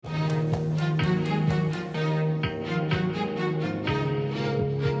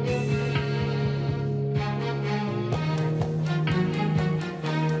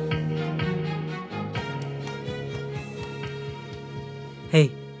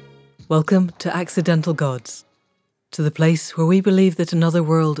Welcome to Accidental Gods, to the place where we believe that another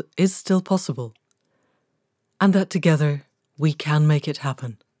world is still possible, and that together we can make it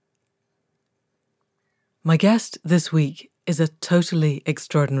happen. My guest this week is a totally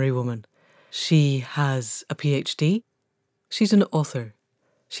extraordinary woman. She has a PhD, she's an author,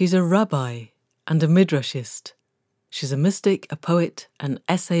 she's a rabbi and a midrashist, she's a mystic, a poet, an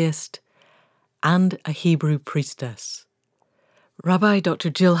essayist, and a Hebrew priestess. Rabbi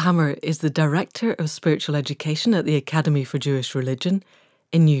Dr. Jill Hammer is the Director of Spiritual Education at the Academy for Jewish Religion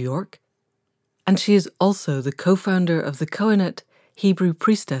in New York, and she is also the co-founder of the Kohenet Hebrew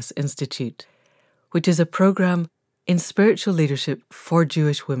Priestess Institute, which is a program in spiritual leadership for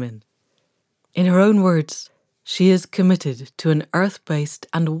Jewish women. In her own words, she is committed to an earth-based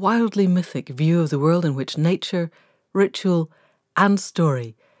and wildly mythic view of the world in which nature, ritual, and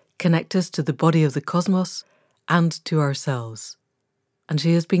story connect us to the body of the cosmos and to ourselves. And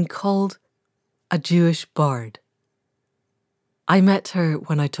she has been called a Jewish bard. I met her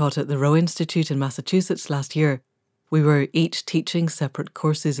when I taught at the Rowe Institute in Massachusetts last year. We were each teaching separate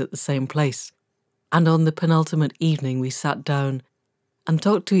courses at the same place, and on the penultimate evening we sat down and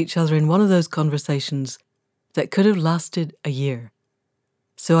talked to each other in one of those conversations that could have lasted a year.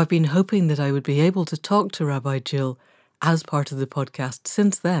 So I've been hoping that I would be able to talk to Rabbi Jill as part of the podcast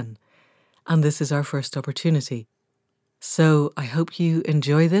since then, and this is our first opportunity. So I hope you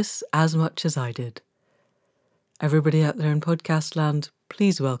enjoy this as much as I did. Everybody out there in podcast land,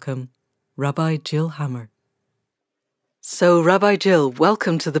 please welcome Rabbi Jill Hammer. So Rabbi Jill,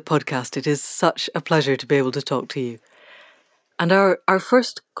 welcome to the podcast. It is such a pleasure to be able to talk to you. And our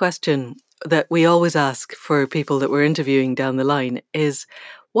first question that we always ask for people that we're interviewing down the line is,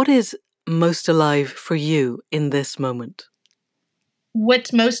 what is most alive for you in this moment?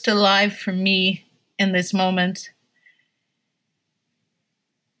 What's most alive for me in this moment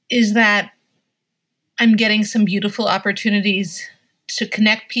is that I'm getting some beautiful opportunities to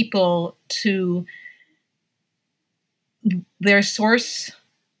connect people to their source,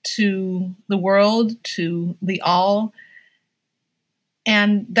 to the world, to the all.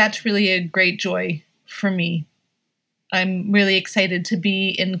 And that's really a great joy for me. I'm really excited to be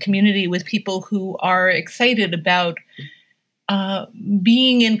in community with people who are excited about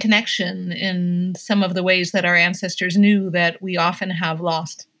being in connection in some of the ways that our ancestors knew that we often have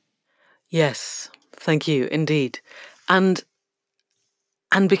lost. Yes, thank you, indeed. And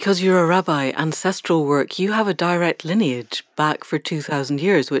because you're a rabbi, ancestral work, you have a direct lineage back for 2,000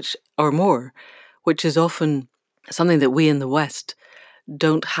 years, or more, which is often something that we in the West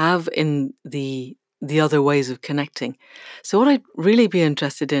don't have in the other ways of connecting. So what I'd really be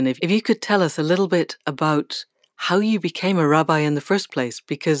interested in, if you could tell us a little bit about how you became a rabbi in the first place,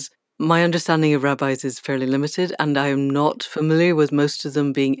 because my understanding of rabbis is fairly limited, and I am not familiar with most of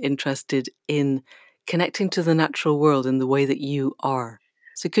them being interested in connecting to the natural world in the way that you are.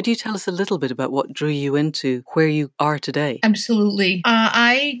 So could you tell us a little bit about what drew you into where you are today? Absolutely.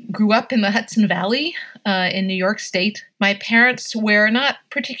 I grew up in the Hudson Valley in New York State. My parents were not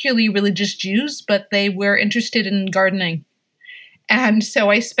particularly religious Jews, but they were interested in gardening. And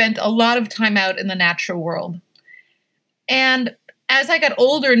so I spent a lot of time out in the natural world. And as I got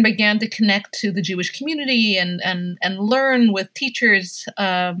older and began to connect to the Jewish community and learn with teachers,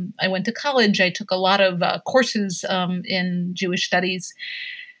 I went to college. I took a lot of courses in Jewish studies.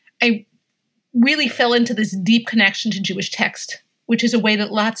 I really fell into this deep connection to Jewish text, which is a way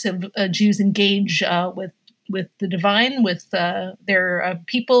that lots of Jews engage with the divine, with their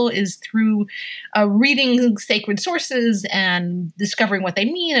people, is through reading sacred sources and discovering what they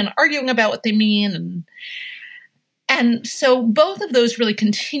mean and arguing about what they mean. And so both of those really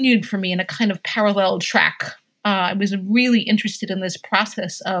continued for me in a kind of parallel track. I was really interested in this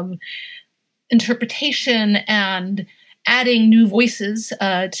process of interpretation and adding new voices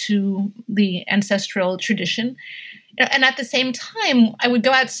to the ancestral tradition. And at the same time, I would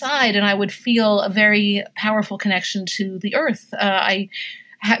go outside and I would feel a very powerful connection to the earth.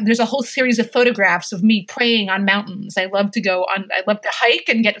 There's a whole series of photographs of me praying on mountains. I love to hike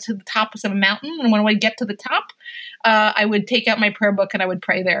and get to the top of a mountain. And when I get to the top, I would take out my prayer book and I would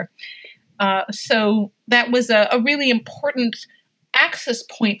pray there. So that was a really important access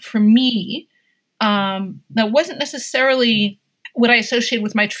point for me. That wasn't necessarily what I associated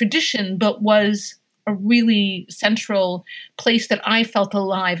with my tradition, but was a really central place that I felt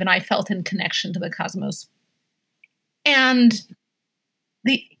alive and I felt in connection to the cosmos. And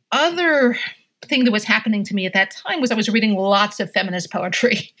the other thing that was happening to me at that time was I was reading lots of feminist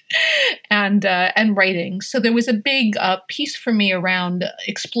poetry and writing. So there was a big piece for me around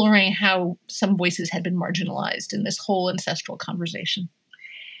exploring how some voices had been marginalized in this whole ancestral conversation.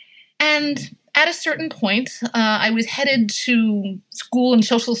 And at a certain point, I was headed to school in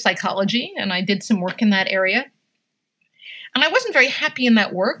social psychology, and I did some work in that area. And I wasn't very happy in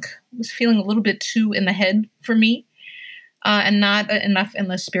that work. I was feeling a little bit too in the head for me, and not enough in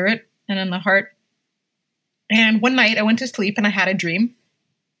the spirit and in the heart. And one night I went to sleep and I had a dream.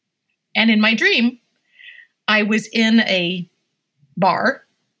 And in my dream, I was in a bar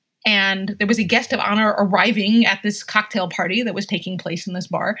and there was a guest of honor arriving at this cocktail party that was taking place in this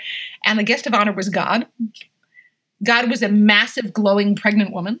bar. And the guest of honor was God. God was a massive, glowing,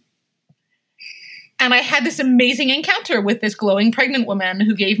 pregnant woman. And I had this amazing encounter with this glowing, pregnant woman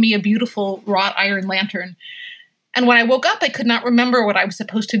who gave me a beautiful wrought iron lantern. And when I woke up, I could not remember what I was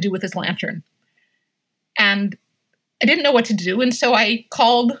supposed to do with this lantern. And I didn't know what to do. And so I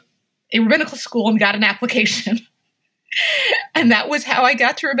called a rabbinical school and got an application. And that was how I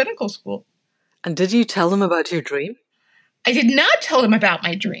got to rabbinical school. And did you tell them about your dream? I did not tell them about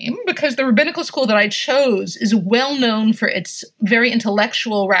my dream because the rabbinical school that I chose is well known for its very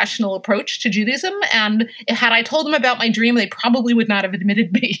intellectual, rational approach to Judaism. And had I told them about my dream, they probably would not have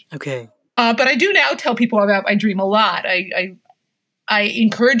admitted me. Okay. But I do now tell people about my dream a lot. I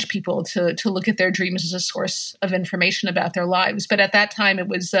encourage people to look at their dreams as a source of information about their lives. But at that time, it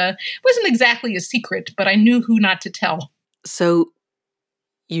wasn't exactly a secret, but I knew who not to tell. So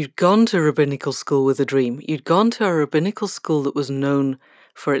you'd gone to rabbinical school with a dream. You'd gone to a rabbinical school that was known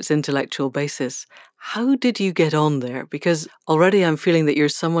for its intellectual basis. How did you get on there? Because already I'm feeling that you're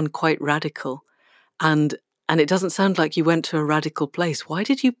someone quite radical, and it doesn't sound like you went to a radical place. Why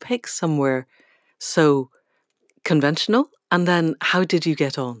did you pick somewhere so conventional? And then how did you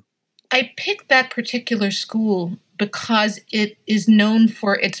get on? I picked that particular school because it is known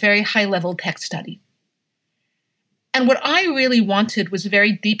for its very high-level text study. And what I really wanted was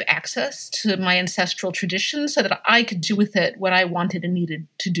very deep access to my ancestral tradition so that I could do with it what I wanted and needed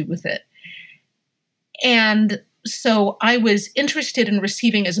to do with it. And so I was interested in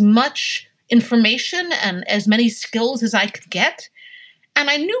receiving as much information and as many skills as I could get. And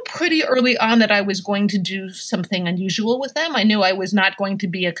I knew pretty early on that I was going to do something unusual with them. I knew I was not going to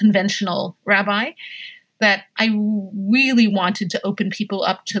be a conventional rabbi, that I really wanted to open people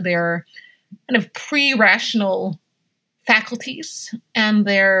up to their kind of pre-rational faculties and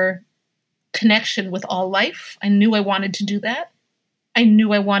their connection with all life. I knew I wanted to do that. I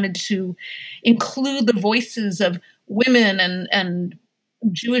knew I wanted to include the voices of women and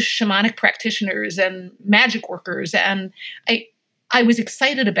Jewish shamanic practitioners and magic workers. And I was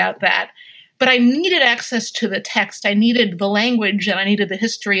excited about that. But I needed access to the text. I needed the language and I needed the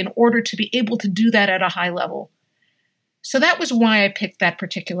history in order to be able to do that at a high level. So that was why I picked that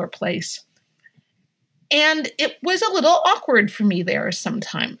particular place. And it was a little awkward for me there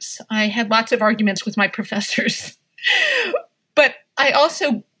sometimes. I had lots of arguments with my professors. But I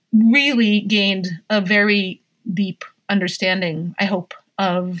also really gained a very deep understanding, I hope,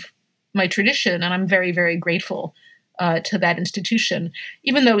 of my tradition. And I'm very, very grateful to that institution,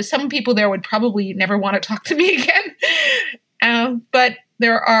 even though some people there would probably never want to talk to me again. But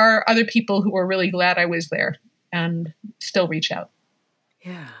there are other people who are really glad I was there and still reach out.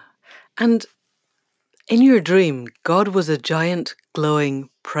 Yeah. And in your dream, God was a giant, glowing,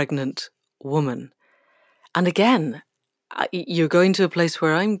 pregnant woman. And again, you're going to a place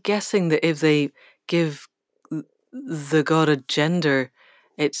where I'm guessing that if they give the God a gender,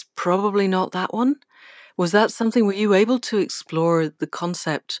 it's probably not that one. Was that something, were you able to explore the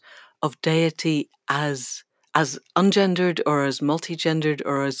concept of deity as ungendered or as multigendered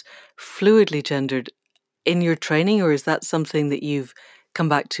or as fluidly gendered in your training, or is that something that you've come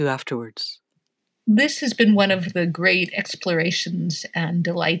back to afterwards? This has been one of the great explorations and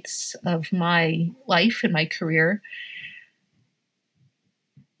delights of my life and my career.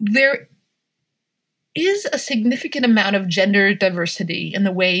 There is a significant amount of gender diversity in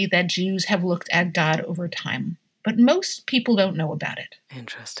the way that Jews have looked at God over time, but most people don't know about it.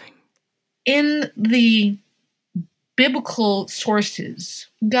 Interesting. In the biblical sources,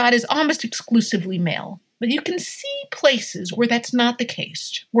 God is almost exclusively male. But you can see places where that's not the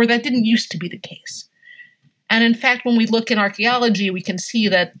case, where that didn't used to be the case. And in fact, when we look in archaeology, we can see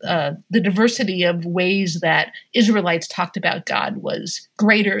that the diversity of ways that Israelites talked about God was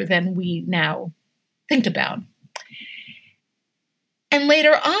greater than we now think about. And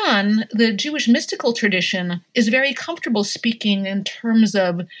later on, the Jewish mystical tradition is very comfortable speaking in terms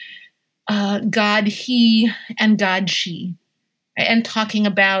of God he and God she, and talking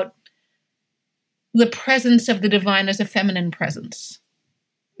about the presence of the divine as a feminine presence.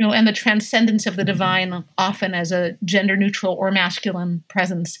 and the transcendence of the divine often as a gender neutral or masculine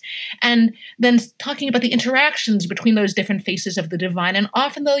presence. And then talking about the interactions between those different faces of the divine. And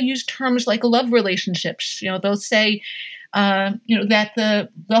often they'll use terms like love relationships. They'll say, that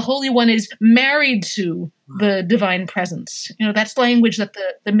the Holy One is married to the divine presence. That's language that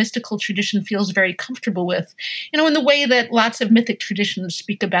the mystical tradition feels very comfortable with, in the way that lots of mythic traditions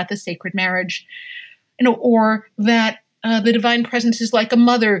speak about the sacred marriage, or that the divine presence is like a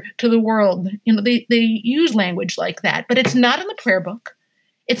mother to the world. They use language like that, but it's not in the prayer book.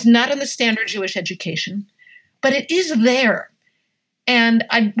 It's not in the standard Jewish education, but it is there. And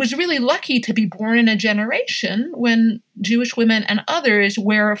I was really lucky to be born in a generation when Jewish women and others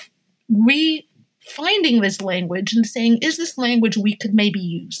were refinding this language and saying, is this language we could maybe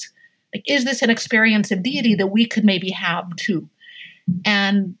use? Like, is this an experience of deity that we could maybe have too?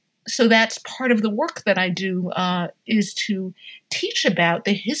 And so that's part of the work that I do, is to teach about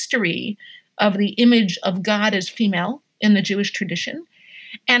the history of the image of God as female in the Jewish tradition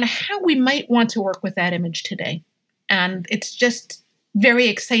and how we might want to work with that image today. And it's just very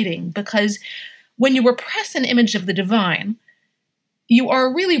exciting because when you repress an image of the divine, you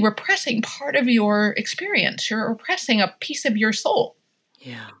are really repressing part of your experience. You're repressing a piece of your soul.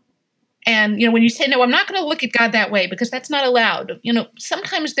 Yeah. And, when you say, no, I'm not going to look at God that way because that's not allowed,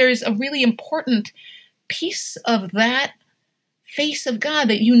 sometimes there's a really important piece of that face of God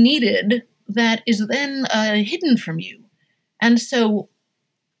that you needed that is then hidden from you. And so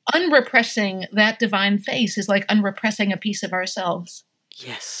unrepressing that divine face is like unrepressing a piece of ourselves.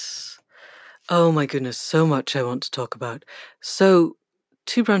 Yes. Oh my goodness, so much I want to talk about. So,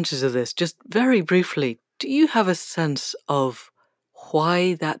 2 branches of this, just very briefly, do you have a sense of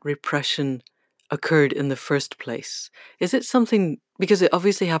why that repression occurred in the first place? Is it something, because it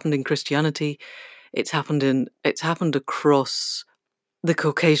obviously happened in Christianity, it's happened across the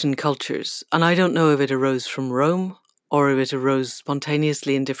Caucasian cultures, and I don't know if it arose from Rome or if it arose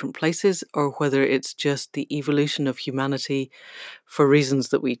spontaneously in different places, or whether it's just the evolution of humanity, for reasons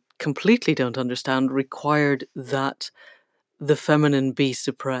that we completely don't understand, required that the feminine be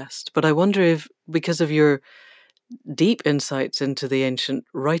suppressed. But I wonder if, because of your deep insights into the ancient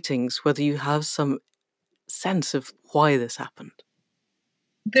writings, whether you have some sense of why this happened.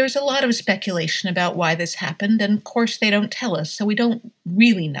 There's a lot of speculation about why this happened, and of course they don't tell us, so we don't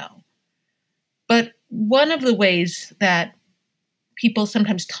really know. But one of the ways that people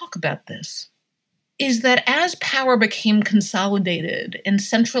sometimes talk about this is that as power became consolidated in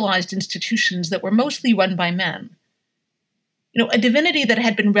centralized institutions that were mostly run by men, a divinity that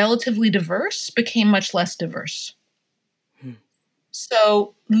had been relatively diverse became much less diverse.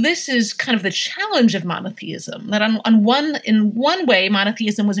 So this is kind of the challenge of monotheism, that in one way,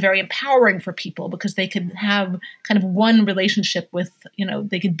 monotheism was very empowering for people because they could have kind of one relationship with,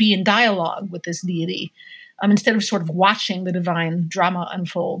 they could be in dialogue with this deity instead of sort of watching the divine drama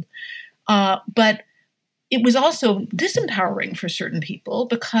unfold. But it was also disempowering for certain people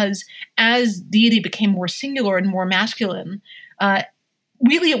because as deity became more singular and more masculine,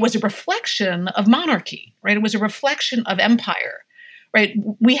 really it was a reflection of monarchy, right? It was a reflection of empire. Right?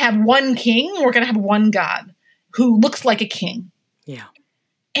 We have one king, we're going to have one God who looks like a king. Yeah.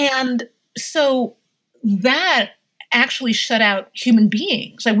 And so that actually shut out human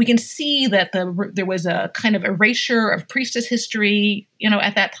beings. Like we can see that there was a kind of erasure of priestess history,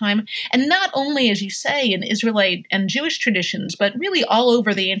 at that time. And not only, as you say, in Israelite and Jewish traditions, but really all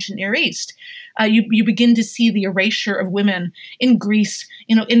over the ancient Near East, you begin to see the erasure of women in Greece,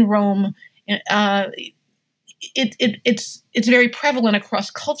 in Rome. It's very prevalent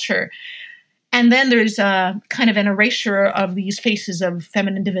across culture. And then there's a kind of an erasure of these faces of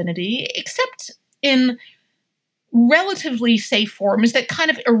feminine divinity, except in relatively safe forms that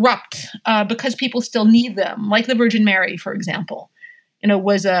kind of erupt because people still need them, like the Virgin Mary, for example,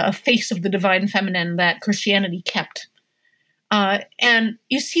 was a face of the divine feminine that Christianity kept. And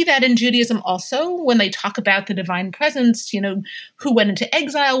you see that in Judaism also when they talk about the divine presence, who went into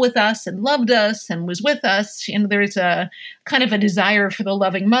exile with us and loved us and was with us. There's a kind of a desire for the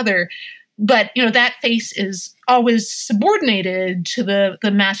loving mother. But, that face is always subordinated to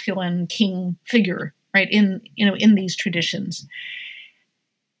the masculine king figure, right, in these traditions.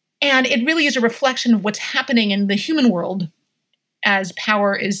 And it really is a reflection of what's happening in the human world as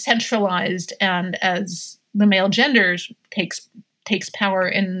power is centralized and as the male gender takes power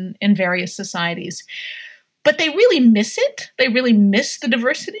in various societies. But they really miss it. They really miss the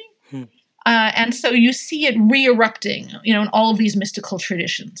diversity. And so you see it re-erupting, in all of these mystical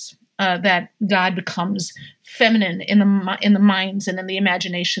traditions, that God becomes feminine in the minds and in the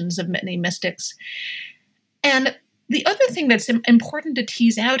imaginations of many mystics. And the other thing that's important to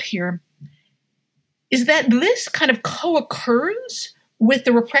tease out here is that this kind of co-occurs with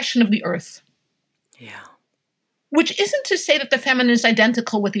the repression of the earth. Yeah. Which isn't to say that the feminine is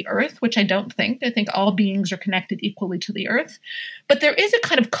identical with the earth, which I don't think. I think all beings are connected equally to the earth. But there is a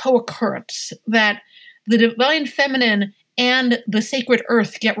kind of co-occurrence that the divine feminine and the sacred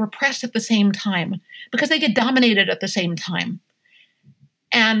earth get repressed at the same time because they get dominated at the same time.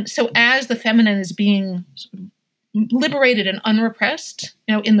 And so as the feminine is being liberated and unrepressed,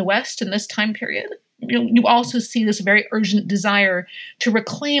 in the West in this time period, you also see this very urgent desire to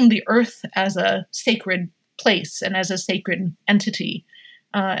reclaim the earth as a sacred place and as a sacred entity,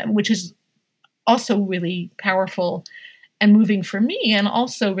 which is also really powerful and moving for me, and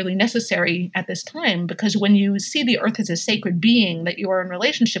also really necessary at this time, because when you see the earth as a sacred being that you are in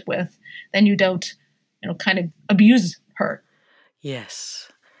relationship with, then you don't, kind of abuse her.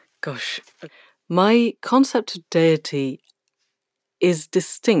 Yes. Gosh, my concept of deity is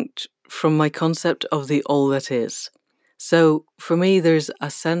distinct from my concept of the all that is. So for me, there's a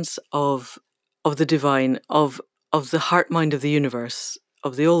sense of the divine, of the heart mind of the universe,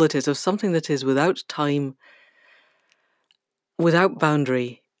 of the all that is, of something that is without time, without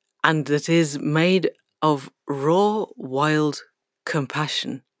boundary, and that is made of raw, wild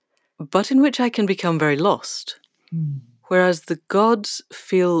compassion, but in which I can become very lost. Whereas the gods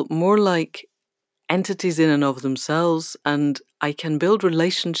feel more like entities in and of themselves, and I can build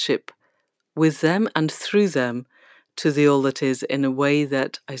relationship with them and through them to the all that is in a way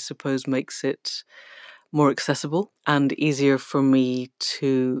that I suppose makes it more accessible and easier for me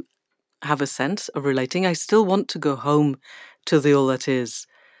to have a sense of relating. I still want to go home to the all that is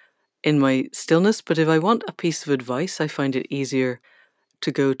in my stillness, but if I want a piece of advice, I find it easier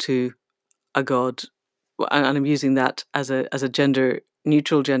to go to a god, and I'm using that as a gender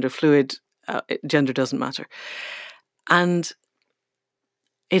neutral, gender fluid, gender doesn't matter. And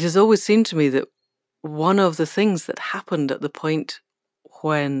it has always seemed to me that one of the things that happened at the point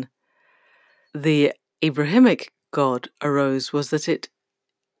when the Abrahamic God arose was that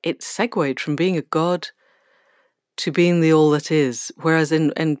it segued from being a god to being the all that is. Whereas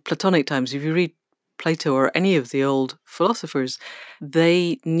in Platonic times, if you read Plato or any of the old philosophers,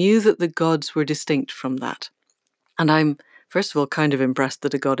 they knew that the gods were distinct from that. And I'm, first of all, kind of impressed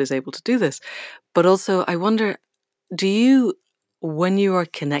that a god is able to do this. But also, I wonder, do you, when you are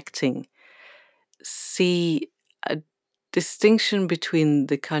connecting, see a distinction between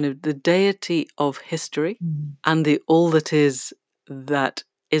the kind of the deity of history and the all that is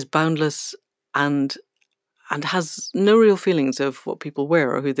boundless and has no real feelings of what people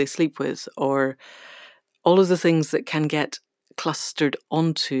wear or who they sleep with or all of the things that can get clustered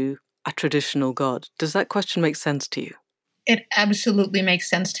onto a traditional god? Does that question make sense to you? It absolutely makes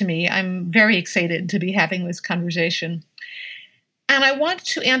sense to me. I'm very excited to be having this conversation. And I want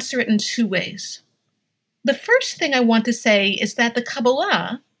to answer it in two ways. The first thing I want to say is that the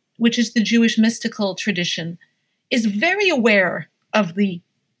Kabbalah, which is the Jewish mystical tradition, is very aware of the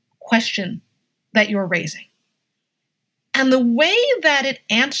question that you're raising. And the way that it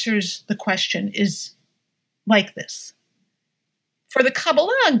answers the question is like this. For the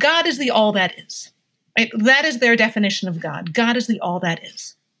Kabbalah, God is the all that is. Right? That is their definition of God. God is the all that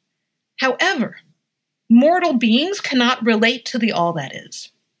is. However, mortal beings cannot relate to the all that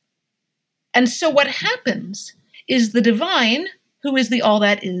is. And so what happens is the divine, who is the all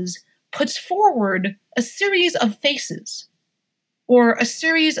that is, puts forward a series of faces or a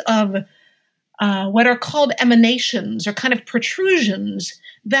series of what are called emanations or kind of protrusions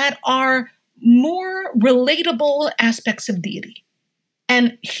that are more relatable aspects of deity.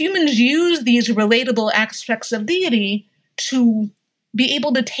 And humans use these relatable aspects of deity to be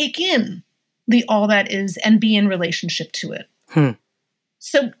able to take in the all that is and be in relationship to it.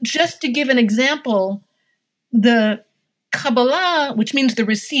 So just to give an example, the Kabbalah, which means the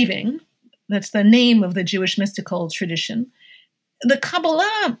receiving, that's the name of the Jewish mystical tradition, the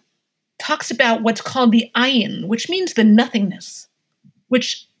Kabbalah talks about what's called the ayin, which means the nothingness,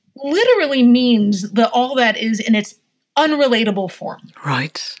 which literally means the all that is in its unrelatable form.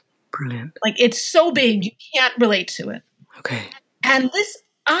 Right. Brilliant. Like it's so big, you can't relate to it. Okay. And this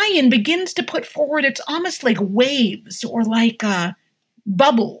ayin begins to put forward, it's almost like waves or like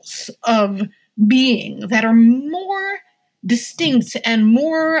bubbles of being that are more distinct and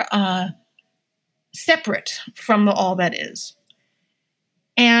more separate from the all that is.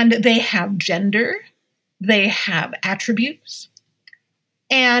 And they have gender, they have attributes,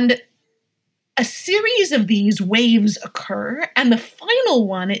 and a series of these waves occur, and the final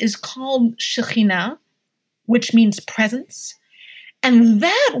one is called Shekhinah, which means presence. And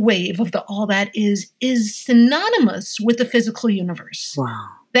that wave of the all that is synonymous with the physical universe. Wow.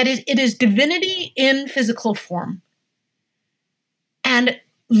 That is, it is divinity in physical form. And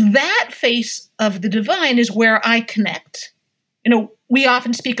that face of the divine is where I connect. We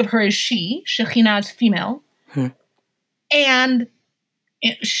often speak of her as she, Shekhinah is female. And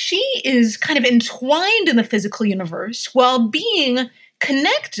she is kind of entwined in the physical universe while being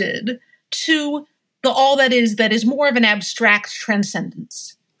connected to the all that is more of an abstract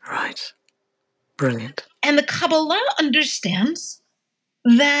transcendence. Right. Brilliant. And the Kabbalah understands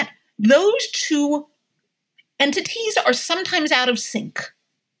that those two entities are sometimes out of sync,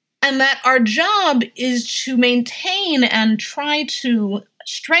 and that our job is to maintain and try to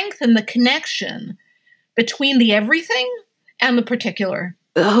strengthen the connection between the everything and the particular.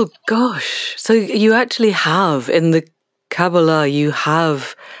 Oh, gosh. So you actually have, in the Kabbalah, you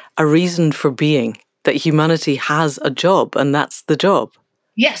have a reason for being, that humanity has a job, and that's the job.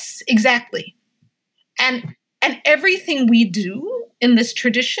 Yes, exactly. And everything we do in this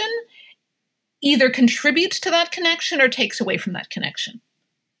tradition either contributes to that connection or takes away from that connection.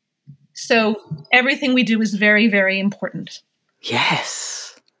 So everything we do is very, very important.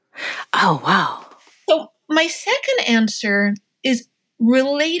 Yes. Oh, wow. So my second answer is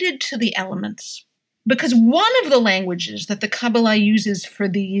related to the elements, because one of the languages that the Kabbalah uses for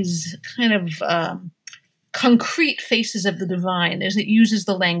these kind of concrete faces of the divine is it uses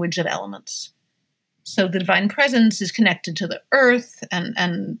the language of elements. So the divine presence is connected to the earth,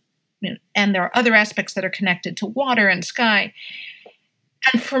 and there are other aspects that are connected to water and sky.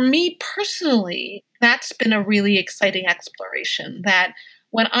 And for me personally, that's been a really exciting exploration, that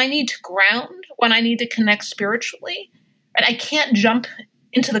when I need to ground, when I need to connect spiritually, and I can't jump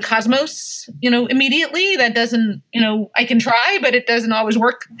into the cosmos, immediately. That doesn't, I can try, but it doesn't always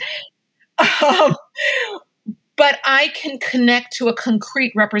work. But I can connect to a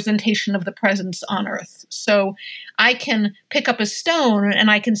concrete representation of the presence on earth. So I can pick up a stone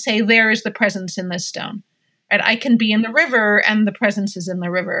and I can say, there is the presence in this stone. Right? I can be in the river and the presence is in the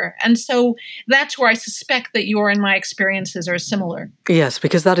river. And so that's where I suspect that your and my experiences are similar. Yes,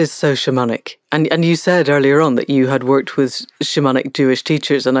 because that is so shamanic. And you said earlier on that you had worked with shamanic Jewish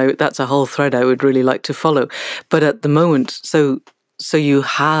teachers, and that's a whole thread I would really like to follow. But at the moment, so you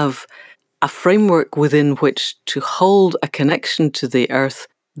have a framework within which to hold a connection to the earth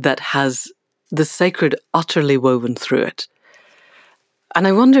that has the sacred utterly woven through it. And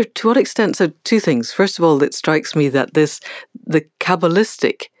I wonder to what extent, so two things. First of all, it strikes me that the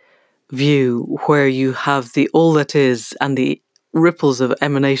Kabbalistic view where you have the all that is and the ripples of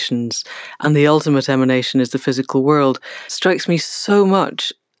emanations and the ultimate emanation is the physical world strikes me so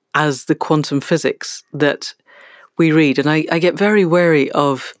much as the quantum physics that we read. And I get very wary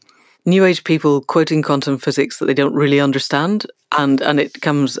of New Age people quoting quantum physics that they don't really understand, and it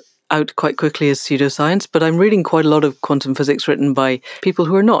comes out quite quickly as pseudoscience. But I'm reading quite a lot of quantum physics written by people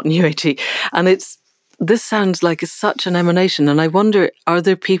who are not New Agey, and this sounds like such an emanation. And I wonder, are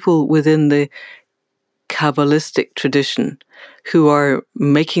there people within the Kabbalistic tradition who are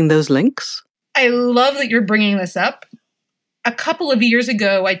making those links? I love that you're bringing this up. A couple of years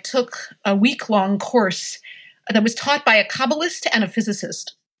ago, I took a week-long course that was taught by a Kabbalist and a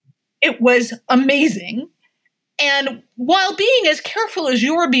physicist. It was amazing. And while being as careful as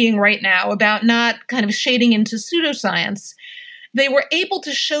you're being right now about not kind of shading into pseudoscience, they were able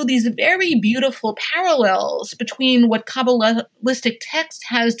to show these very beautiful parallels between what Kabbalistic text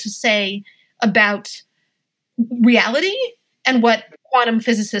has to say about reality and what quantum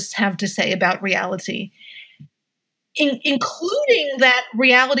physicists have to say about reality, including that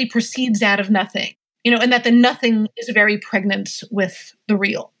reality proceeds out of nothing, and that the nothing is very pregnant with the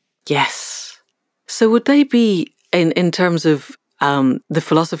real. Yes. So would they be, in terms of the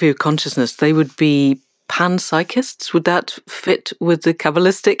philosophy of consciousness, they would be panpsychists? Would that fit with the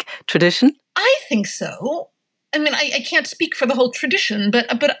Kabbalistic tradition? I think so. I mean, I can't speak for the whole tradition,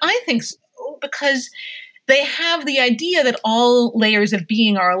 but I think so, because they have the idea that all layers of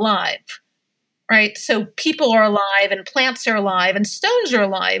being are alive, right? So people are alive and plants are alive and stones are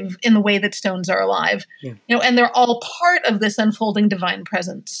alive in the way that stones are alive, and they're all part of this unfolding divine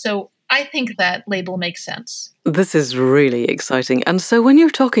presence. So I think that label makes sense. This is really exciting. And so when you're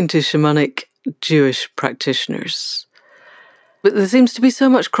talking to shamanic Jewish practitioners, but there seems to be so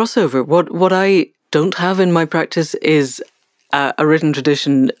much crossover. What I don't have in my practice is a written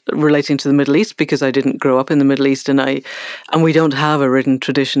tradition relating to the Middle East, because I didn't grow up in the Middle East, and we don't have a written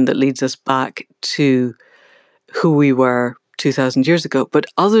tradition that leads us back to who we were 2,000 years ago. But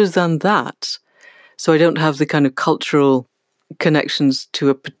other than that, so I don't have the kind of cultural connections to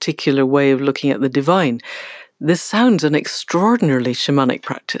a particular way of looking at the divine. this sounds an extraordinarily shamanic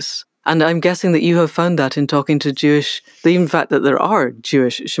practice. And I'm guessing that you have found that in talking to the even fact that there are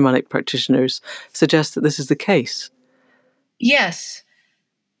Jewish shamanic practitioners suggests that this is the case. Yes.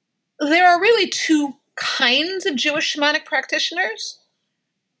 There are really two kinds of Jewish shamanic practitioners,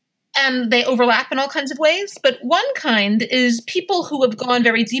 and they overlap in all kinds of ways. But one kind is people who have gone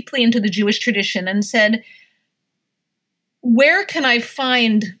very deeply into the Jewish tradition and said, where can I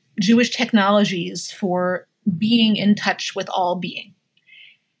find Jewish technologies for being in touch with all being?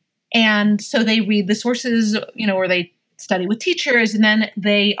 And so they read the sources, or they study with teachers, and then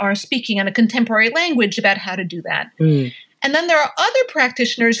they are speaking in a contemporary language about how to do that. Mm. And then there are other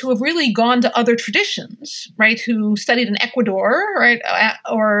practitioners who have really gone to other traditions, right, who studied in Ecuador, right,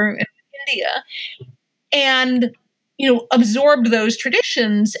 or in India, and, absorbed those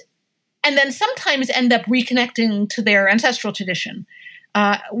traditions, and then sometimes end up reconnecting to their ancestral tradition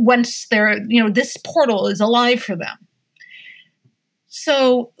once this portal is alive for them.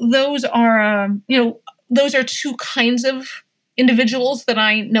 So those are, two kinds of individuals that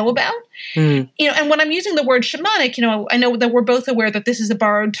I know about. Mm. And when I'm using the word shamanic, I know that we're both aware that this is a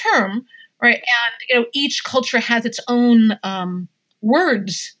borrowed term, right? And, each culture has its own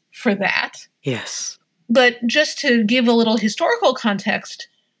words for that. Yes. But just to give a little historical context,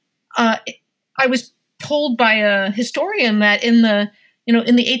 I was told by a historian that in the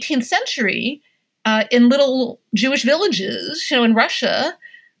 18th century, in little Jewish villages, in Russia,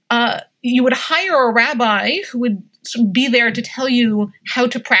 you would hire a rabbi who would be there to tell you how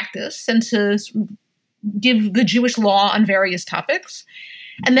to practice and to give the Jewish law on various topics.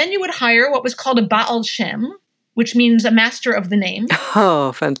 And then you would hire what was called a Baal Shem, which means a master of the name.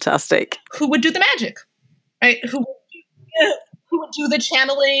 Oh, fantastic. Who would do the magic, right? Who would do the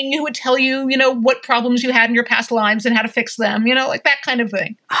channeling, who would tell you, what problems you had in your past lives and how to fix them, like that kind of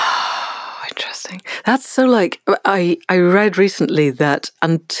thing. Interesting. That's so I read recently that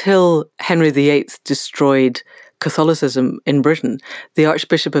until Henry VIII destroyed Catholicism in Britain, the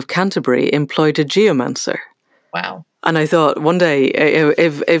Archbishop of Canterbury employed a geomancer. Wow. And I thought one day,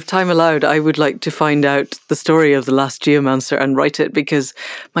 if time allowed, I would like to find out the story of the last geomancer and write it because,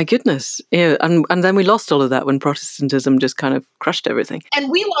 my goodness, and then we lost all of that when Protestantism just kind of crushed everything. And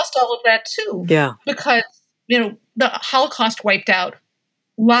we lost all of that too. Yeah. Because, the Holocaust wiped out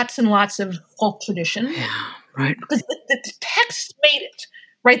lots and lots of folk tradition. Yeah, right. Because the text made it,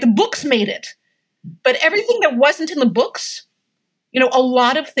 right? The books made it. But everything that wasn't in the books, a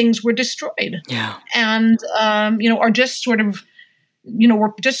lot of things were destroyed. Yeah. And, are just sort of,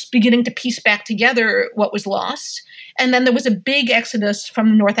 we're just beginning to piece back together what was lost. And then there was a big exodus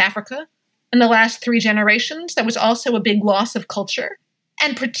from North Africa in the last 3 generations. That was also a big loss of culture.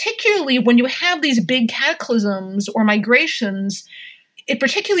 And particularly when you have these big cataclysms or migrations, it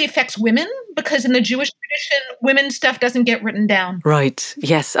particularly affects women because in the Jewish tradition, women's stuff doesn't get written down. Right.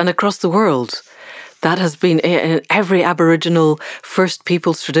 Yes. And across the world, that has been in every Aboriginal First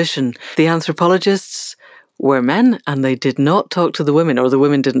Peoples tradition. The anthropologists were men and they did not talk to the women, or the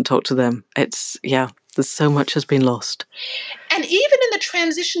women didn't talk to them. There's so much has been lost. And even in the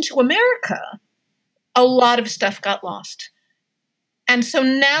transition to America, a lot of stuff got lost. And so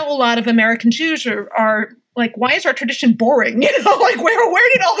now a lot of American Jews are like, why is our tradition boring? Where did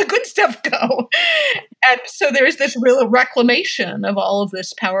all the good stuff go? And so there's this real reclamation of all of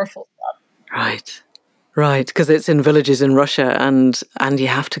this powerful stuff. Right, because it's in villages in Russia, and you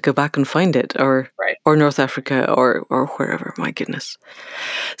have to go back and find it, or North Africa, or wherever. My goodness.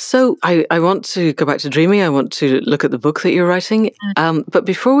 So I want to go back to dreaming. I want to look at the book that you're writing. But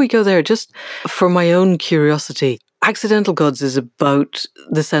before we go there, just for my own curiosity, Accidental Gods is about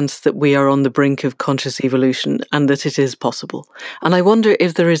the sense that we are on the brink of conscious evolution and that it is possible. And I wonder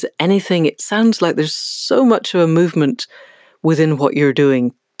if there is anything. It sounds like there's so much of a movement within what you're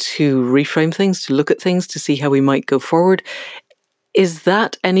doing to reframe things, to look at things, to see how we might go forward. Is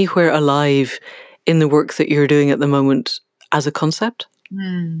that anywhere alive in the work that you're doing at the moment as a concept?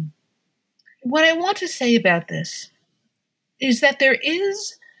 What I want to say about this is that there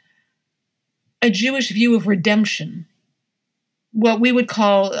is a Jewish view of redemption, what we would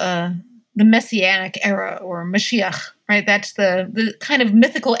call the Messianic era or Mashiach, right? That's the kind of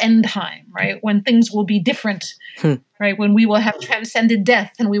mythical end time, right? When things will be different, right? When we will have transcended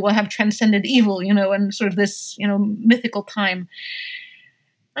death and we will have transcended evil, and sort of this, mythical time.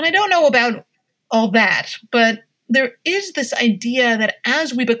 And I don't know about all that, but there is this idea that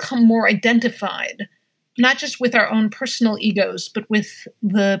as we become more identified, not just with our own personal egos, but with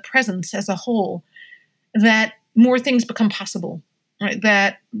the presence as a whole, that more things become possible, right?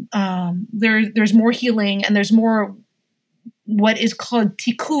 That there's more healing and there's more what is called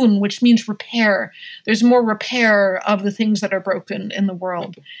tikkun, which means repair. There's more repair of the things that are broken in the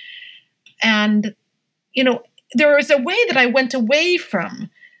world. And, there was a way that I went away from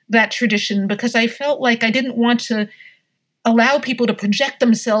that tradition because I felt like I didn't want to allow people to project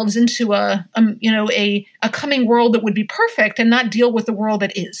themselves into a coming world that would be perfect and not deal with the world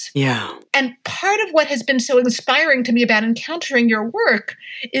that is. Yeah. And part of what has been so inspiring to me about encountering your work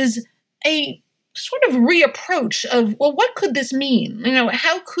is a sort of reapproach of, well, what could this mean?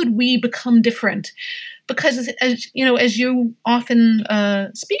 How could we become different? Because as you often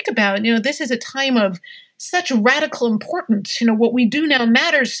speak about, this is a time of such radical importance. What we do now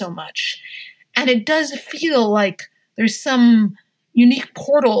matters so much. And it does feel like there's some unique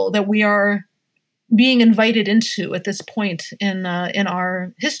portal that we are being invited into at this point in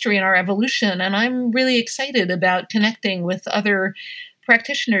our history and our evolution. And I'm really excited about connecting with other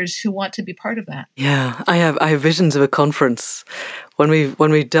practitioners who want to be part of that. Yeah, I have visions of a conference. When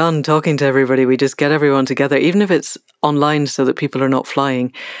we're done talking to everybody, we just get everyone together, even if it's online so that people are not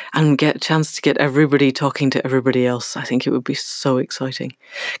flying, and get a chance to get everybody talking to everybody else. I think it would be so exciting.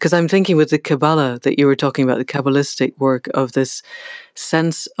 Because I'm thinking with the Kabbalah that you were talking about, the Kabbalistic work of this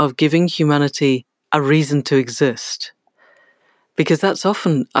sense of giving humanity a reason to exist. Because that's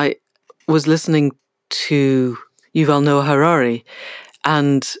often, I was listening to Yuval Noah Harari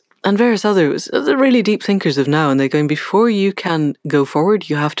and various others, the really deep thinkers of now, and they're going, before you can go forward,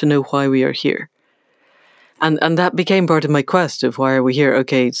 you have to know why we are here. And that became part of my quest of why are we here?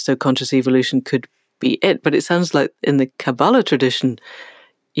 Okay, so conscious evolution could be it, but it sounds like in the Kabbalah tradition,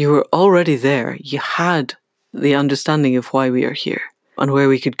 you were already there. You had the understanding of why we are here and where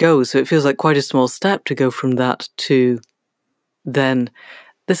we could go. So it feels like quite a small step to go from that to then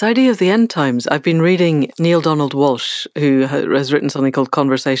this idea of the end times. I've been reading Neale Donald Walsch, who has written something called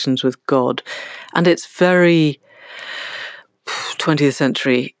Conversations with God, and it's very 20th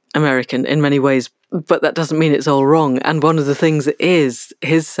century American in many ways, but that doesn't mean it's all wrong. And one of the things is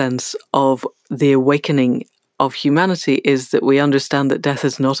his sense of the awakening of humanity is that we understand that death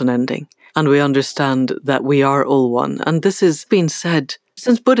is not an ending, and we understand that we are all one. And this has been said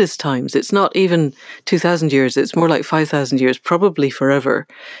since Buddhist times. It's not even 2,000 years, it's more like 5,000 years, probably forever,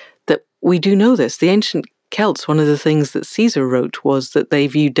 that we do know this. The ancient Celts, one of the things that Caesar wrote was that they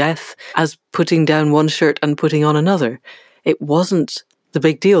view death as putting down one shirt and putting on another. It wasn't the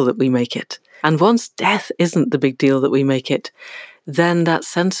big deal that we make it. And once death isn't the big deal that we make it, then that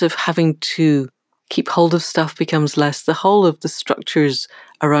sense of having to keep hold of stuff becomes less. The whole of the structures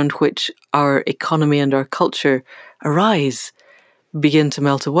around which our economy and our culture arise begin to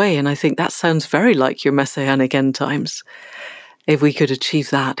melt away. And I think that sounds very like your messianic end times. If we could achieve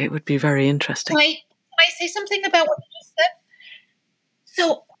that, it would be very interesting. Can I say something about what you just said?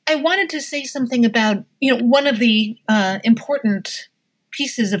 So I wanted to say something about, one of the important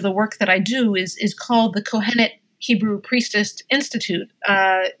pieces of the work that I do is called the Kohenet Hebrew Priestess Institute,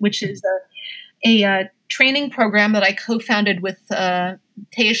 which is a training program that I co-founded with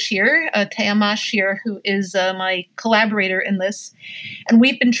Teama Shir, who is my collaborator in this. And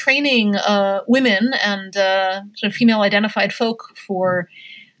we've been training women and sort of female-identified folk for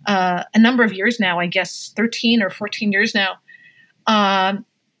a number of years now, I guess 13 or 14 years now,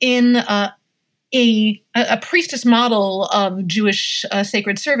 in a priestess model of Jewish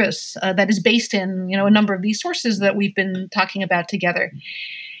sacred service that is based in, a number of these sources that we've been talking about together.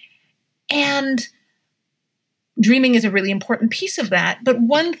 And dreaming is a really important piece of that. But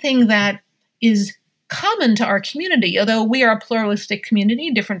one thing that is common to our community, although we are a pluralistic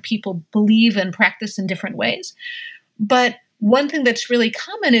community, different people believe and practice in different ways. But one thing that's really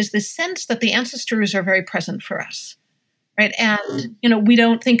common is the sense that the ancestors are very present for us, right? And, we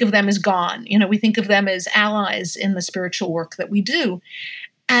don't think of them as gone. We think of them as allies in the spiritual work that we do.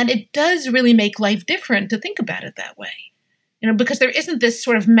 And it does really make life different to think about it that way. Because there isn't this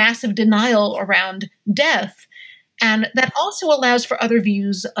sort of massive denial around death. And that also allows for other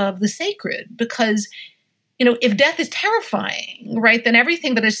views of the sacred because, if death is terrifying, right, then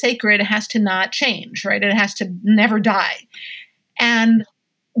everything that is sacred has to not change, right? It has to never die. And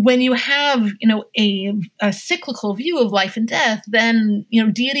when you have, a cyclical view of life and death, then,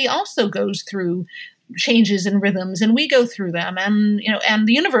 deity also goes through changes in rhythms and we go through them and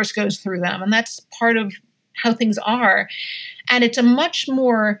the universe goes through them. And that's part of how things are. And it's a much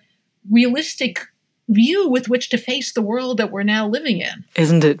more realistic view with which to face the world that we're now living in.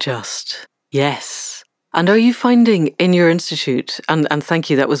 Isn't it just? Yes. And are you finding in your institute, and thank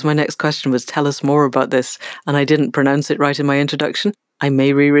you, that was my next question, was tell us more about this, and I didn't pronounce it right in my introduction. I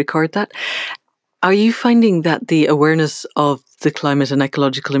may re-record that. Are you finding that the awareness of the climate and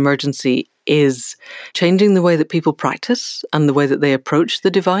ecological emergency is changing the way that people practice and the way that they approach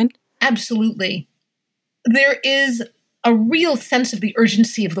the divine? Absolutely. There is a real sense of the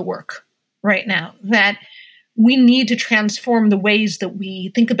urgency of the work right now, that we need to transform the ways that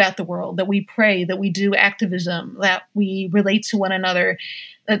we think about the world, that we pray, that we do activism, that we relate to one another,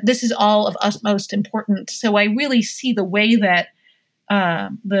 that this is all of utmost importance. So I really see the way that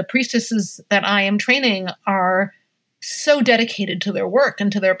the priestesses that I am training are so dedicated to their work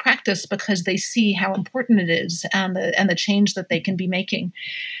and to their practice because they see how important it is and the change that they can be making.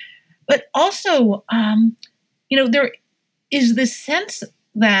 But also, there is this sense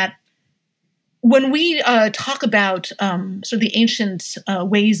that when we talk about sort of the ancient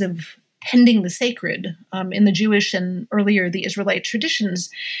ways of tending the sacred in the Jewish and earlier the Israelite traditions,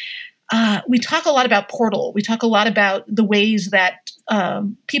 we talk a lot about portal. We talk a lot about the ways that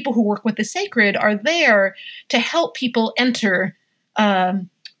people who work with the sacred are there to help people enter the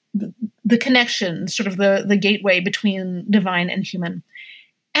connection, sort of the gateway between divine and human.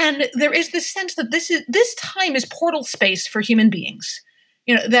 And there is this sense that this time is portal space for human beings.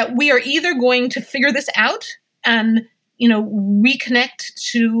 That we are either going to figure this out and reconnect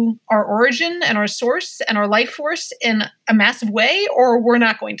to our origin and our source and our life force in a massive way, or we're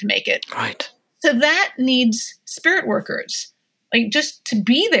not going to make it. Right. So that needs spirit workers, like just to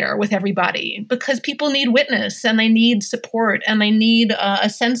be there with everybody, because people need witness and they need support and they need a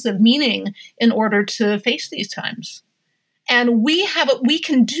sense of meaning in order to face these times. And we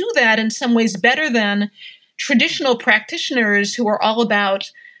can do that in some ways better than traditional practitioners who are all about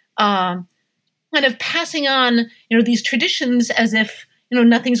kind of passing on, these traditions as if,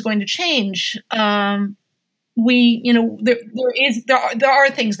 nothing's going to change. There are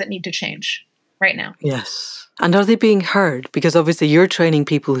things that need to change right now. Yes. And are they being heard? Because obviously you're training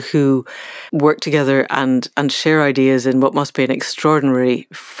people who work together and share ideas in what must be an extraordinary,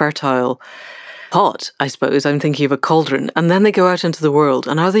 fertile pot, I suppose. I'm thinking of a cauldron. And then they go out into the world.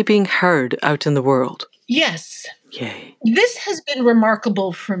 And are they being heard out in the world? Yes. Yay. This has been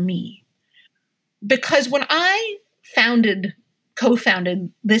remarkable for me because when I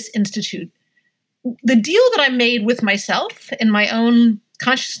co-founded this institute, the deal that I made with myself in my own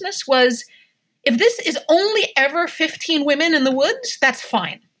consciousness was, if this is only ever 15 women in the woods, that's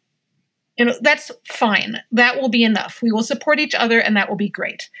fine. That's fine. That will be enough. We will support each other and that will be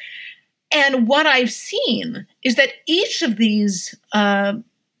great. And what I've seen is that each of these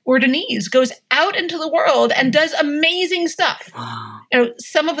ordinees goes out into the world and does amazing stuff. Wow.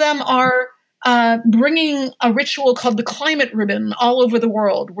 Some of them are bringing a ritual called the climate ribbon all over the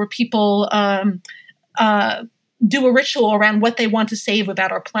world, where people do a ritual around what they want to save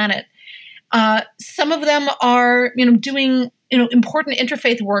about our planet. Some of them are, doing, important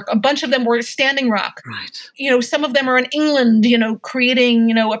interfaith work. A bunch of them were at Standing Rock. Right. Some of them are in England,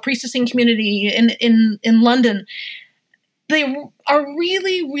 creating, a priestessing community in London. They are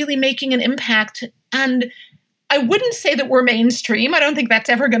really, really making an impact. And I wouldn't say that we're mainstream. I don't think that's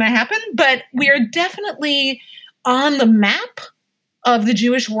ever going to happen, but we are definitely on the map of the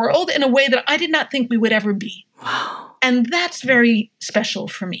Jewish world in a way that I did not think we would ever be. Wow. And that's very special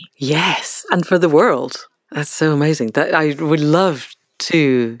for me. Yes. And for the world. That's so amazing. That I would love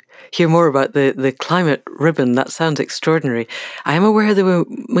to hear more about the climate ribbon. That sounds extraordinary. I am aware that we're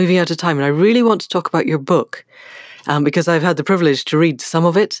moving out of time, and I really want to talk about your book because I've had the privilege to read some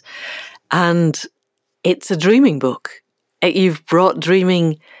of it. And it's a dreaming book. You've brought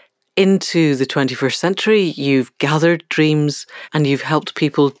dreaming into the 21st century. You've gathered dreams and you've helped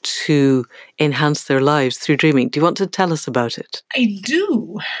people to enhance their lives through dreaming. Do you want to tell us about it? I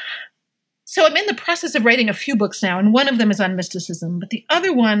do. So I'm in the process of writing a few books now, and one of them is on mysticism, but the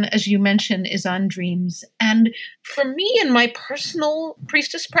other one, as you mentioned, is on dreams. And for me, in my personal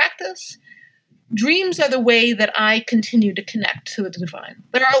priestess practice, dreams are the way that I continue to connect to the divine.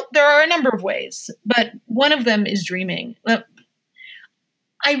 There are a number of ways, but one of them is dreaming.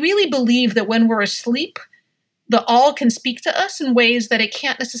 I really believe that when we're asleep, the all can speak to us in ways that it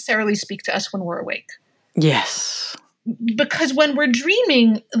can't necessarily speak to us when we're awake. Yes. Because when we're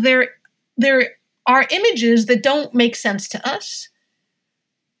dreaming, there are images that don't make sense to us,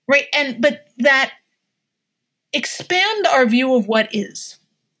 right? But that expand our view of what is.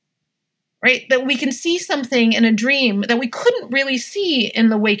 Right? That we can see something in a dream that we couldn't really see in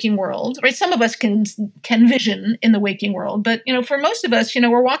the waking world, right? Some of us can vision in the waking world, but, for most of us,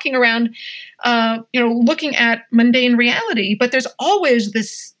 we're walking around, looking at mundane reality, but there's always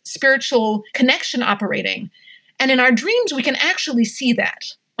this spiritual connection operating. And in our dreams, we can actually see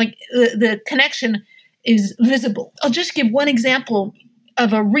that. Like the connection is visible. I'll just give one example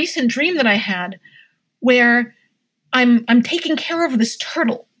of a recent dream that I had where I'm taking care of this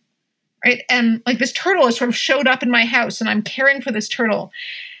turtle. right? And like this turtle has sort of showed up in my house and I'm caring for this turtle.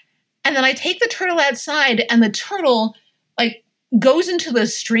 And then I take the turtle outside and the turtle like goes into the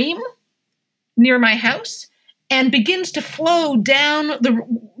stream near my house and begins to flow down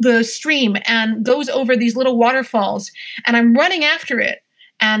the stream and goes over these little waterfalls. And I'm running after it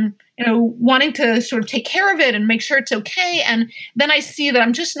and, wanting to sort of take care of it and make sure it's okay. And then I see that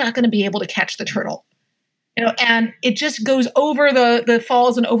I'm just not going to be able to catch the turtle. And it just goes over the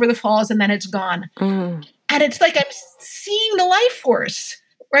falls and over the falls, and then it's gone. And it's like I'm seeing the life force,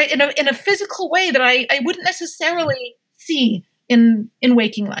 right, in a physical way that I wouldn't necessarily see in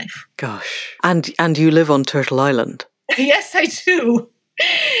waking life. Gosh, and you live on Turtle Island? Yes, I do.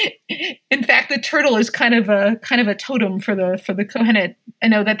 In fact, the turtle is kind of a totem for the Kohenet. I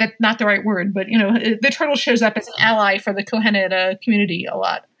know that that's not the right word, but the turtle shows up as an ally for the Kohenet community a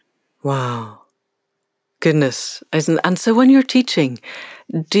lot. Wow. Goodness. And so when you're teaching,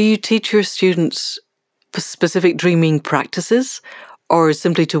 do you teach your students specific dreaming practices or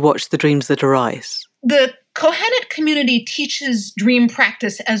simply to watch the dreams that arise? The Kohenet community teaches dream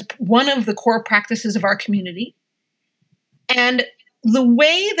practice as one of the core practices of our community. And the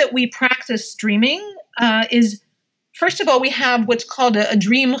way that we practice dreaming is, first of all, we have what's called a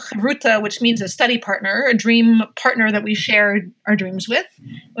dream chavruta, which means a study partner, a dream partner that we share our dreams with,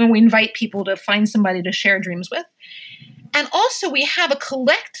 when we invite people to find somebody to share dreams with. And also we have a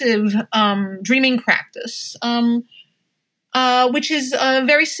collective dreaming practice, which is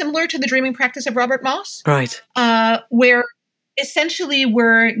very similar to the dreaming practice of Robert Moss. Right. Where essentially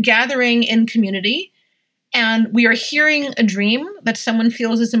we're gathering in community and we are hearing a dream that someone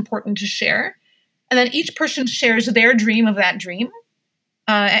feels is important to share. And then each person shares their dream of that dream.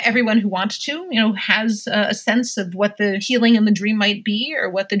 Everyone who wants to, has a sense of what the healing in the dream might be or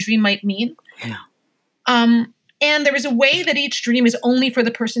what the dream might mean. Yeah. And there is a way that each dream is only for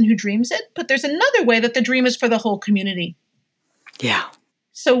the person who dreams it, but there's another way that the dream is for the whole community. Yeah.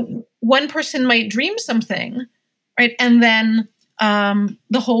 So one person might dream something, right? And then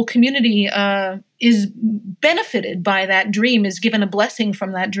the whole community is benefited by that dream, is given a blessing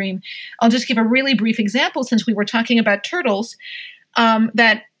from that dream. I'll just give a really brief example since we were talking about turtles,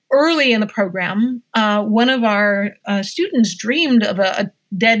 that early in the program, one of our students dreamed of a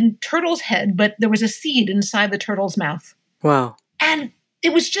dead turtle's head, but there was a seed inside the turtle's mouth. Wow. And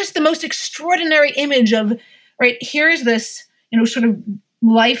it was just the most extraordinary image of, right, here's this, sort of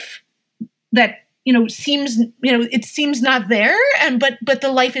life that, seems, it seems not there, but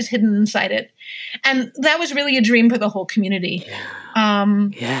the life is hidden inside it. And that was really a dream for the whole community. Yeah.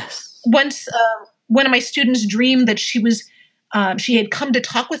 Yes. Once one of my students dreamed that she had come to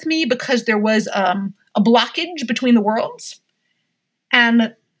talk with me because there was a blockage between the worlds.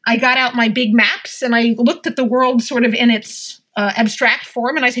 And I got out my big maps and I looked at the world sort of in its abstract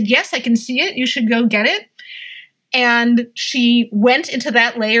form. And I said, yes, I can see it. You should go get it. And she went into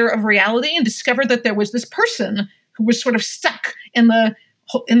that layer of reality and discovered that there was this person who was sort of stuck in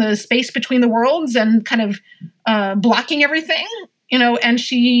the space between the worlds and kind of blocking everything, and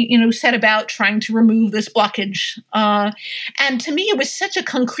she, set about trying to remove this blockage. And to me, it was such a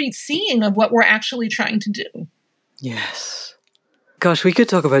concrete seeing of what we're actually trying to do. Yes. Gosh, we could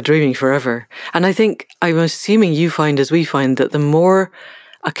talk about dreaming forever. And I think, I'm assuming you find, as we find, that the more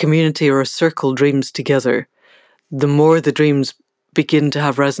a community or a circle dreams together, the more the dreams begin to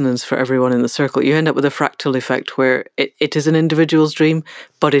have resonance for everyone in the circle. You end up with a fractal effect where it is an individual's dream,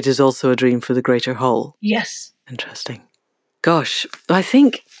 but it is also a dream for the greater whole. Yes. Interesting. Gosh, I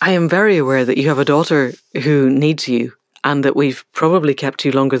think I am very aware that you have a daughter who needs you and that we've probably kept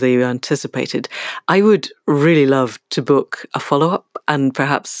you longer than you anticipated. I would really love to book a follow-up, and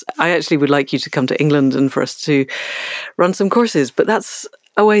perhaps I actually would like you to come to England and for us to run some courses, but that's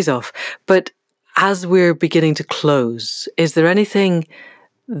a ways off. But as we're beginning to close, is there anything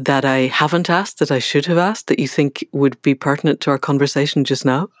that I haven't asked that I should have asked that you think would be pertinent to our conversation just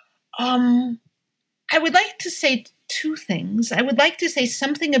now? I would like to say two things. I would like to say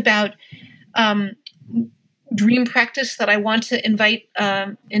something about dream practice that I want to invite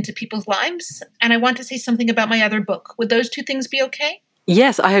into people's lives, and I want to say something about my other book. Would those two things be okay?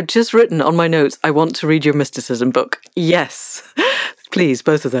 Yes, I have just written on my notes, I want to read your mysticism book. Yes, please,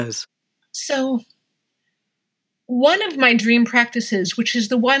 both of those. So one of my dream practices, which is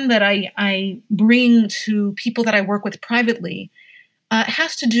the one that I bring to people that I work with privately,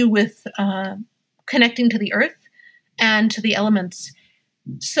 has to do with connecting to the earth and to the elements.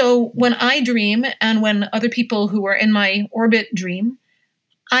 So when I dream and when other people who are in my orbit dream,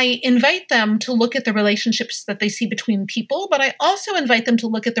 I invite them to look at the relationships that they see between people, but I also invite them to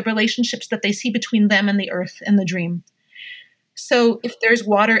look at the relationships that they see between them and the earth in the dream. So if there's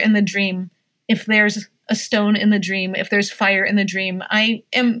water in the dream, if there's a stone in the dream, if there's fire in the dream,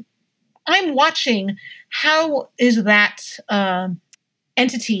 I'm watching how is that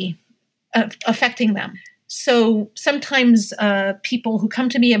entity affecting them. So sometimes people who come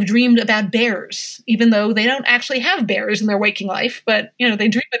to me have dreamed about bears, even though they don't actually have bears in their waking life, but they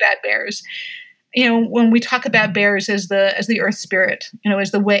dream about bears. When we talk about bears as the earth spirit,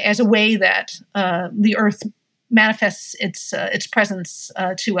 as a way that the earth manifests its presence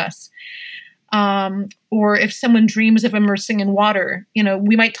to us. Or if someone dreams of immersing in water,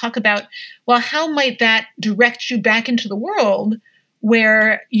 we might talk about, well, how might that direct you back into the world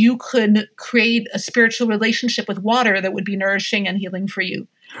where you could create a spiritual relationship with water that would be nourishing and healing for you.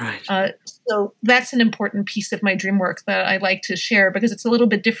 Right. So that's an important piece of my dream work that I like to share because it's a little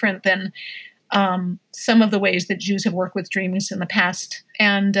bit different than some of the ways that Jews have worked with dreams in the past.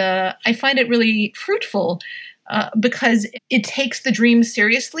 And I find it really fruitful because it takes the dream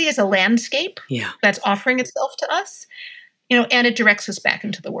seriously as a landscape that's offering itself to us, and it directs us back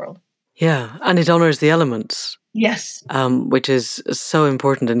into the world. Yeah, and it honors the elements. Yes. Which is so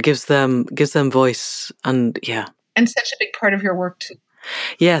important and gives them voice and And such a big part of your work too.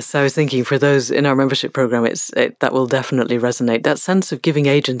 Yes, I was thinking for those in our membership program, that will definitely resonate. That sense of giving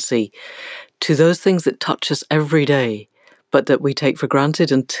agency to those things that touch us every day, but that we take for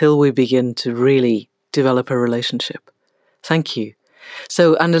granted until we begin to really develop a relationship. Thank you.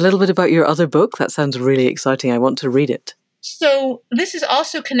 So, and a little bit about your other book. That sounds really exciting. I want to read it. So this is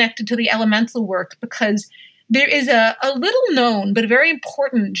also connected to the elemental work because there is a little known but very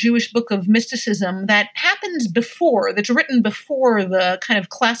important Jewish book of mysticism that happens that's written before the kind of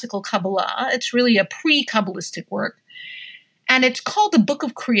classical Kabbalah. It's really a pre-Kabbalistic work. And it's called the Book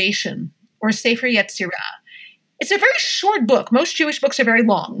of Creation, or Sefer Yetzirah. It's a very short book. Most Jewish books are very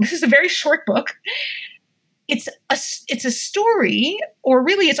long. This is a very short book. It's a story, or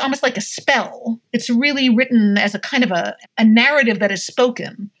really it's almost like a spell. It's really written as a kind of a narrative that is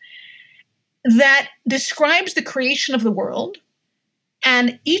spoken that describes the creation of the world,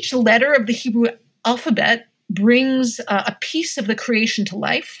 and each letter of the Hebrew alphabet brings a piece of the creation to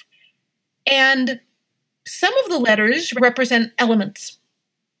life, and some of the letters represent elements.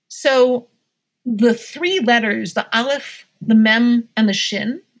 So the three letters, the Aleph, the Mem, and the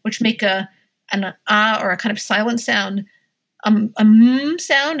Shin, which make an ah, or a kind of silent sound, a m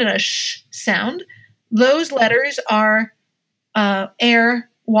sound and a sh sound, those letters are air,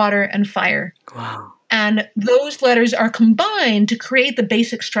 water, and fire. Wow. And those letters are combined to create the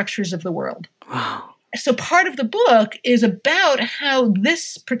basic structures of the world. Wow. So part of the book is about how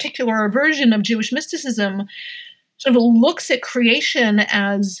this particular version of Jewish mysticism sort of looks at creation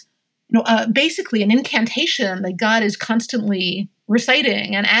as basically an incantation that God is constantly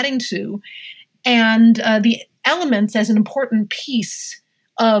reciting and adding to, and the elements as an important piece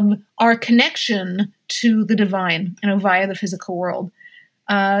of our connection to the divine, via the physical world.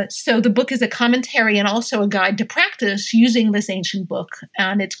 So the book is a commentary and also a guide to practice using this ancient book,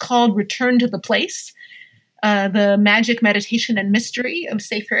 and it's called Return to the Place, the Magic, Meditation, and Mystery of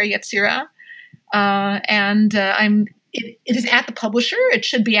Sefer Yetzirah. It is at the publisher. It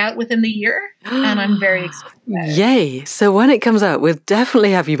should be out within the year, and I'm very excited. Yay! So when it comes out, we'll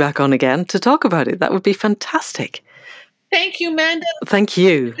definitely have you back on again to talk about it. That would be fantastic. Thank you, Manda. Thank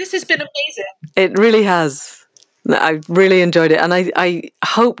you. This has been amazing. It really has. I really enjoyed it, and I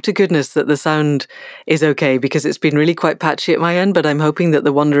hope to goodness that the sound is okay, because it's been really quite patchy at my end, but I'm hoping that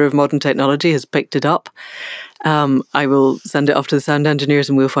the wonder of modern technology has picked it up. I will send it off to the sound engineers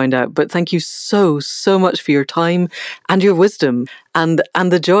and we'll find out. But thank you so much for your time and your wisdom and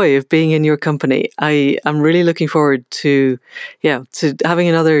the joy of being in your company. I am really looking forward to having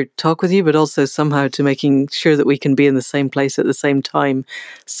another talk with you, but also somehow to making sure that we can be in the same place at the same time,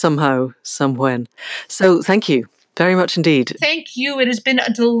 somehow, somewhen. So thank you very much indeed. Thank you. It has been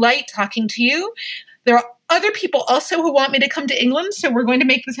a delight talking to you. There are other people also who want me to come to England, so we're going to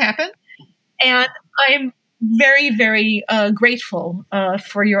make this happen. And I'm very, very grateful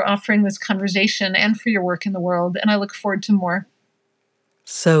for your offering this conversation and for your work in the world, and I look forward to more.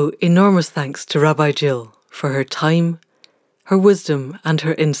 So, enormous thanks to Rabbi Jill for her time, her wisdom, and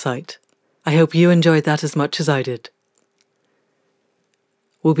her insight. I hope you enjoyed that as much as I did.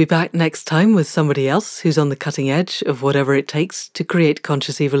 We'll be back next time with somebody else who's on the cutting edge of whatever it takes to create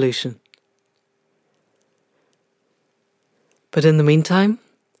conscious evolution. But in the meantime,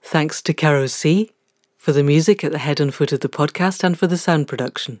 thanks to Caro C. for the music at the head and foot of the podcast and for the sound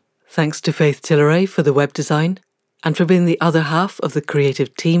production. Thanks to Faith Tilleray for the web design and for being the other half of the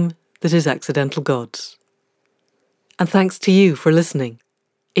creative team that is Accidental Gods. And thanks to you for listening.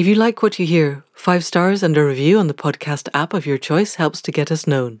 If you like what you hear, 5 stars and a review on the podcast app of your choice helps to get us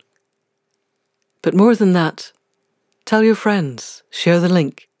known. But more than that, tell your friends, share the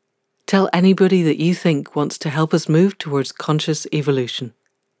link. Tell anybody that you think wants to help us move towards conscious evolution.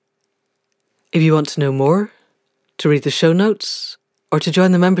 If you want to know more, to read the show notes, or to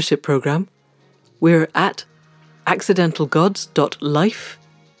join the membership program, we're at accidentalgods.life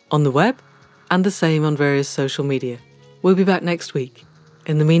on the web and the same on various social media. We'll be back next week.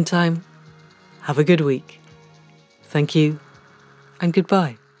 In the meantime, have a good week. Thank you and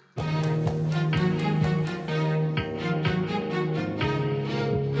goodbye.